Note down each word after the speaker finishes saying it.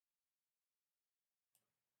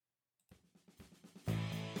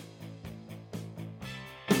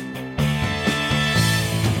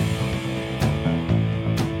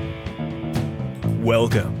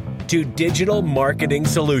Welcome to Digital Marketing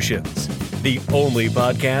Solutions, the only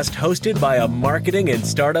podcast hosted by a marketing and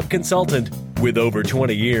startup consultant with over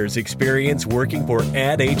 20 years experience working for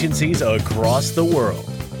ad agencies across the world.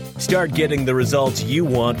 Start getting the results you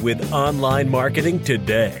want with online marketing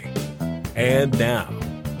today. And now,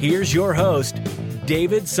 here's your host,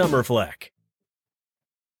 David Sommerfleck.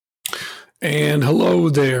 And hello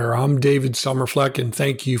there, I'm David Sommerfleck, and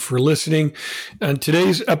thank you for listening. On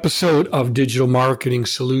today's episode of Digital Marketing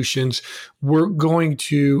Solutions, we're going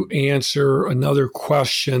to answer another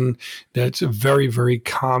question that's very, very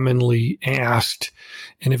commonly asked.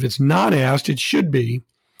 And if it's not asked, it should be.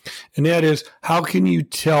 And that is, how can you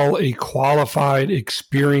tell a qualified,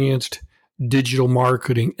 experienced digital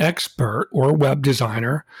marketing expert or web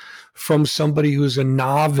designer from somebody who's a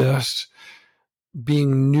novice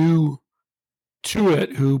being new to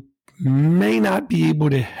it, who may not be able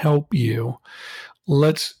to help you?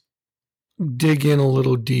 Let's dig in a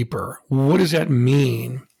little deeper. What does that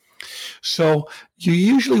mean? So you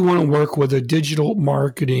usually want to work with a digital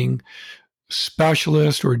marketing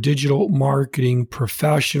specialist or digital marketing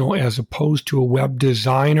professional as opposed to a web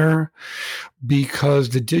designer, because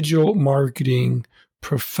the digital marketing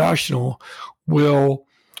professional will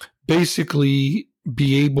basically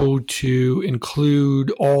be able to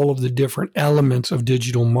include all of the different elements of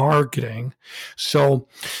digital marketing. So,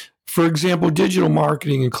 for example, digital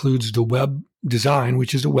marketing includes the web design,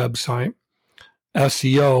 which is a website,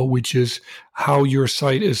 SEO, which is how your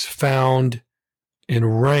site is found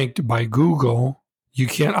and ranked by Google. You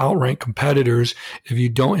can't outrank competitors if you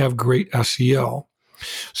don't have great SEO.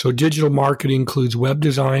 So digital marketing includes web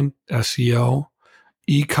design, SEO,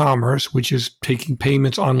 e-commerce, which is taking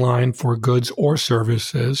payments online for goods or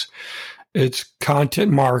services. It's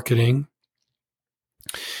content marketing.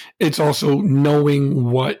 It's also knowing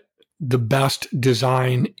what the best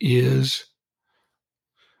design is.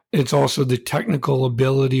 It's also the technical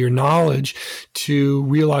ability or knowledge to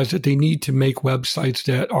realize that they need to make websites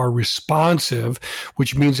that are responsive,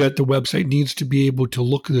 which means that the website needs to be able to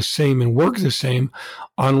look the same and work the same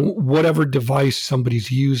on whatever device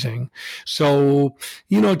somebody's using. So,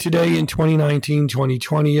 today in 2019,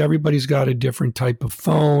 2020, everybody's got a different type of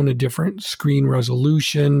phone, a different screen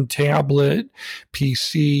resolution, tablet,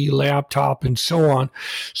 PC, laptop, and so on.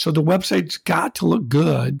 So the website's got to look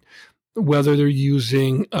good, whether they're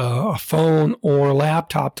using a phone or a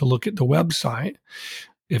laptop to look at the website.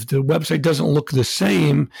 If the website doesn't look the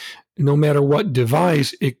same, no matter what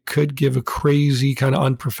device, it could give a crazy kind of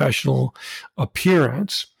unprofessional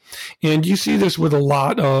appearance. And you see this with a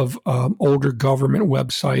lot of older government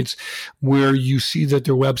websites, where you see that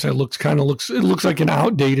their website looks like an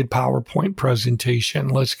outdated PowerPoint presentation.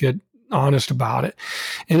 Let's get honest about it.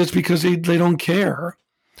 And it's because they don't care.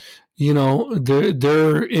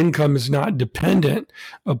 Their income is not dependent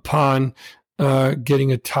upon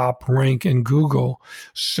getting a top rank in Google.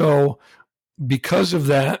 So because of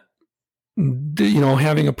that,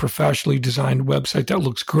 having a professionally designed website that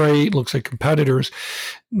looks great, looks like competitors,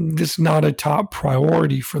 this is not a top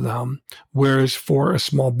priority for them. Whereas for a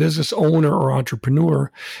small business owner or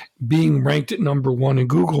entrepreneur, being ranked at number one in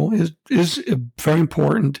Google is a very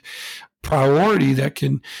important priority that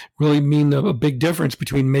can really mean a big difference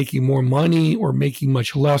between making more money or making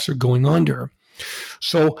much less or going under.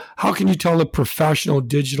 So how can you tell a professional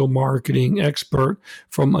digital marketing expert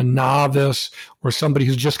from a novice or somebody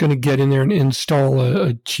who's just going to get in there and install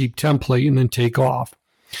a cheap template and then take off?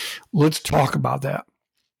 Let's talk about that.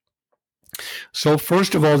 So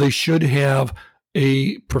first of all, they should have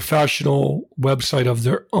a professional website of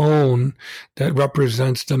their own that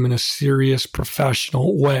represents them in a serious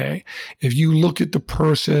professional way. If you look at the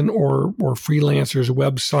person or freelancer's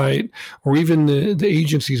website, or even the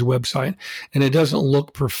agency's website, and it doesn't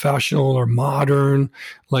look professional or modern,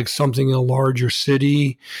 like something in a larger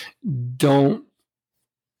city, don't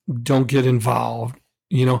get involved.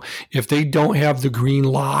 If they don't have the green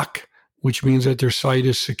lock, which means that their site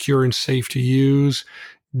is secure and safe to use,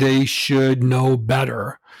 they should know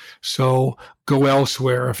better. So go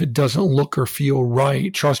elsewhere if it doesn't look or feel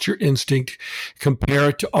right. Trust your instinct.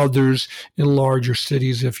 Compare it to others in larger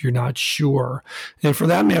cities if you're not sure. And for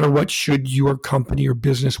that matter, what should your company or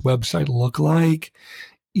business website look like?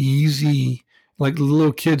 Easy. Like the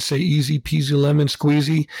little kids say, easy peasy lemon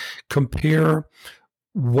squeezy. Compare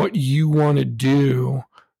what you want to do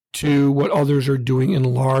to what others are doing in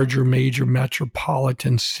larger major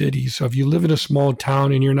metropolitan cities. So if you live in a small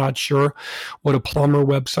town and you're not sure what a plumber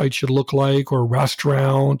website should look like, or a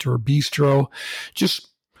restaurant or a bistro, just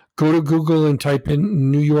Go to Google and type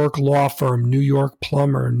in New York law firm, New York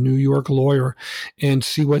plumber, New York lawyer, and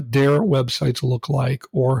see what their websites look like.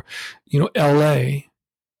 Or, LA,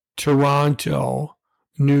 Toronto,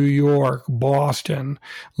 New York, Boston.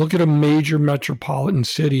 Look at a major metropolitan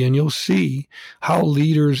city and you'll see how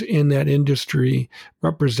leaders in that industry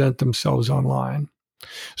represent themselves online.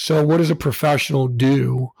 So what does a professional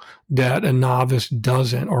do that a novice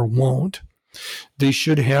doesn't or won't? They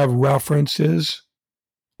should have references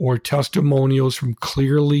or testimonials from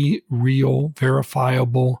clearly real,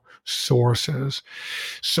 verifiable sources.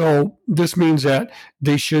 So this means that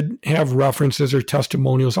they should have references or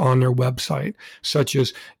testimonials on their website, such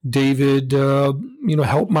as David,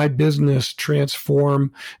 helped my business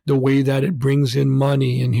transform the way that it brings in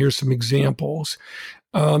money. And here's some examples.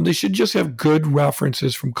 They should just have good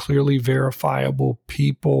references from clearly verifiable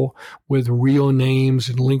people with real names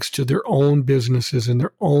and links to their own businesses and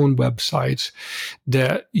their own websites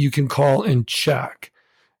that you can call and check.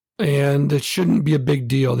 And it shouldn't be a big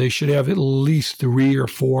deal. They should have at least 3 or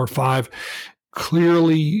 4 or 5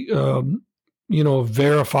 clearly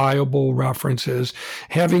verifiable references.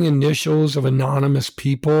 Having initials of anonymous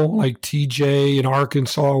people like TJ in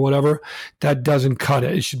Arkansas or whatever, that doesn't cut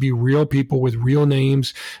it. It should be real people with real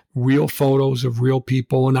names, real photos of real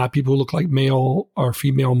people, and not people who look like male or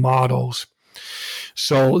female models.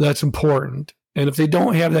 So that's important. And if they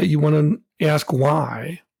don't have that, you want to ask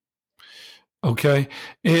why. Okay.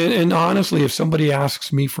 And honestly, if somebody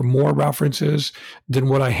asks me for more references than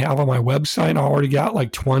what I have on my website, I already got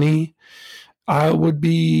like 20, I would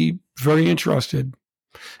be very interested.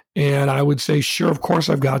 And I would say, sure, of course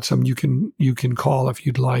I've got some. You can call if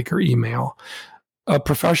you'd like or email. A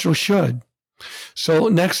professional should. So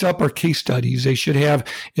next up are case studies. They should have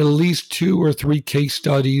at least 2 or 3 case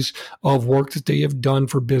studies of work that they have done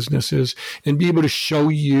for businesses and be able to show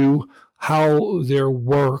you how their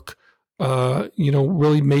work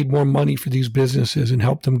really made more money for these businesses and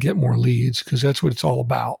help them get more leads, because that's what it's all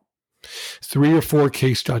about. 3 or 4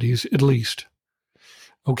 case studies at least.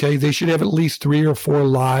 Okay, they should have at least 3 or 4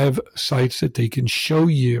 live sites that they can show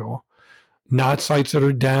you, not sites that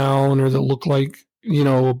are down or that look like, a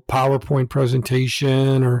PowerPoint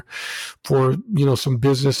presentation or for, some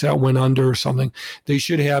business that went under or something. They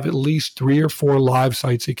should have at least 3 or 4 live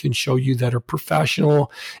sites they can show you that are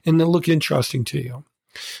professional and that look interesting to you.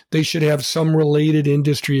 They should have some related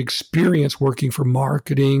industry experience working for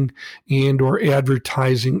marketing and or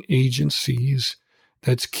advertising agencies.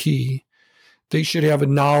 That's key. They should have a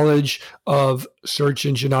knowledge of search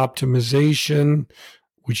engine optimization,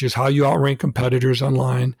 which is how you outrank competitors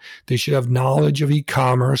online. They should have knowledge of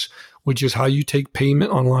e-commerce, which is how you take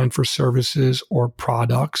payment online for services or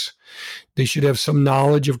products. They should have some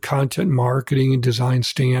knowledge of content marketing and design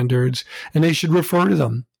standards, and they should refer to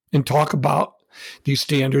them and talk about these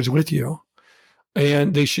standards with you.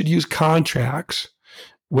 And they should use contracts,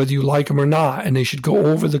 whether you like them or not, and they should go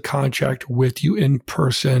over the contract with you in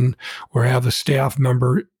person or have a staff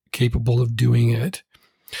member capable of doing it.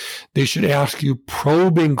 They should ask you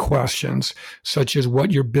probing questions, such as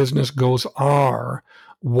what your business goals are,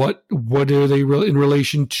 what are they in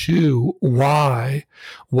relation to, why,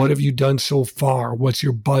 what have you done so far, what's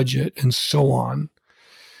your budget, and so on.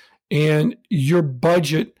 And your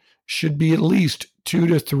budget should be at least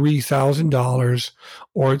 $2,000 to $3,000,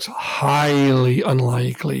 or it's highly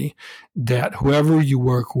unlikely that whoever you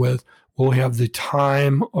work with will have the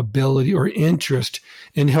time, ability, or interest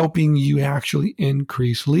in helping you actually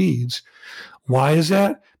increase leads. Why is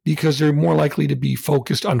that? Because they're more likely to be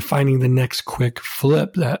focused on finding the next quick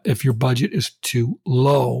flip that if your budget is too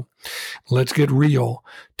low. Let's get real.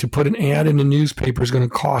 To put an ad in a newspaper is going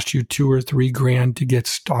to cost you $2,000 or $3,000 to get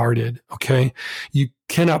started. Okay. You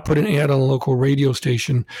cannot put an ad on a local radio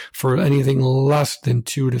station for anything less than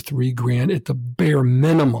 $2,000 to $3,000 at the bare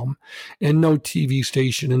minimum. And no TV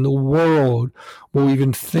station in the world will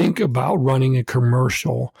even think about running a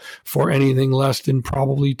commercial for anything less than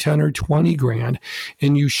probably $10,000 or $20,000.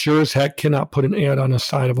 And you sure as heck cannot put an ad on the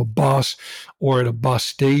side of a bus or at a bus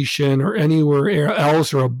station or anywhere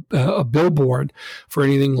else, or a billboard for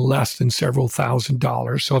anything less than several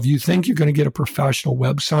 $1,000s. So if you think you're going to get a professional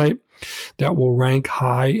website that will rank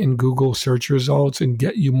high in Google search results and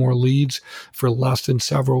get you more leads for less than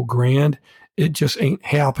several grand, it just ain't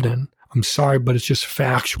happening. I'm sorry, but it's just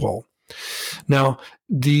factual. Now,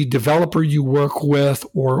 The developer you work with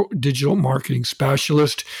or digital marketing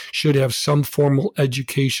specialist should have some formal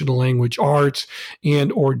education in language arts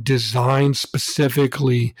and or design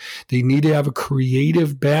specifically. They need to have a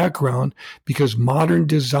creative background because modern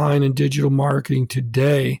design and digital marketing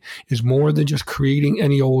today is more than just creating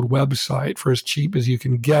any old website for as cheap as you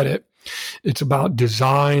can get it. It's about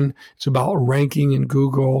design. It's about ranking in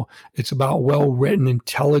Google. It's about well-written,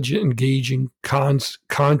 intelligent, engaging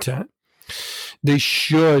content. They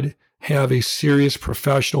should have a serious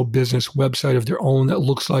professional business website of their own that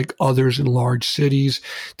looks like others in large cities.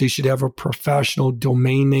 They should have a professional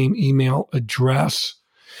domain name, email address.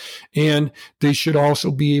 And they should also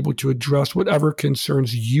be able to address whatever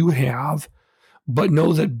concerns you have, but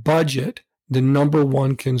know that budget, the number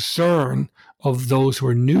one concern of those who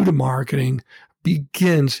are new to marketing,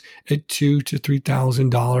 begins at $2,000 to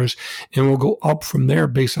 $3,000 and will go up from there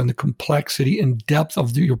based on the complexity and depth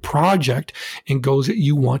of your project and goals that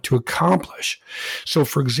you want to accomplish. So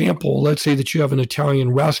for example, let's say that you have an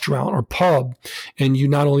Italian restaurant or pub and you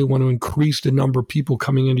not only want to increase the number of people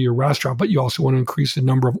coming into your restaurant, but you also want to increase the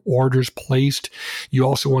number of orders placed. You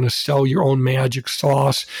also want to sell your own magic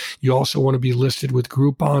sauce. You also want to be listed with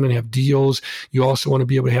Groupon and have deals. You also want to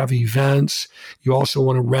be able to have events. You also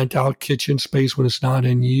want to rent out kitchen space when it's not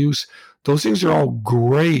in use. Those things are all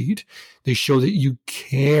great. They show that you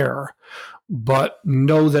care, but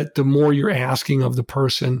know that the more you're asking of the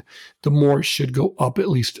person, the more it should go up at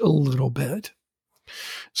least a little bit.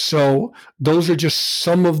 So those are just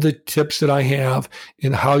some of the tips that I have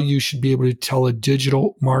in how you should be able to tell a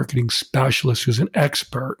digital marketing specialist who's an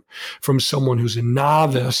expert from someone who's a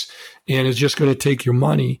novice and is just going to take your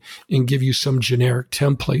money and give you some generic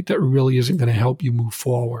template that really isn't going to help you move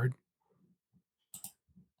forward.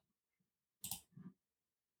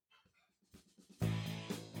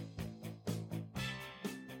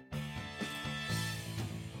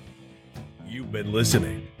 You've been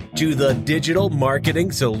listening to the Digital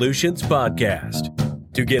Marketing Solutions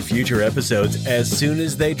Podcast. To get future episodes as soon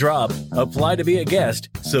as they drop, apply to be a guest,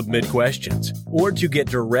 submit questions, or to get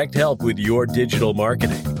direct help with your digital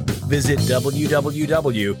marketing, visit www.dms.blue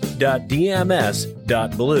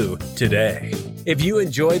today. If you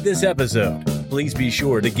enjoyed this episode, please be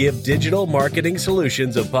sure to give Digital Marketing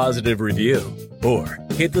Solutions a positive review or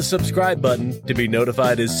hit the subscribe button to be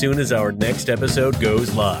notified as soon as our next episode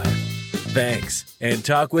goes live. Thanks, and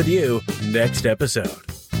talk with you next episode.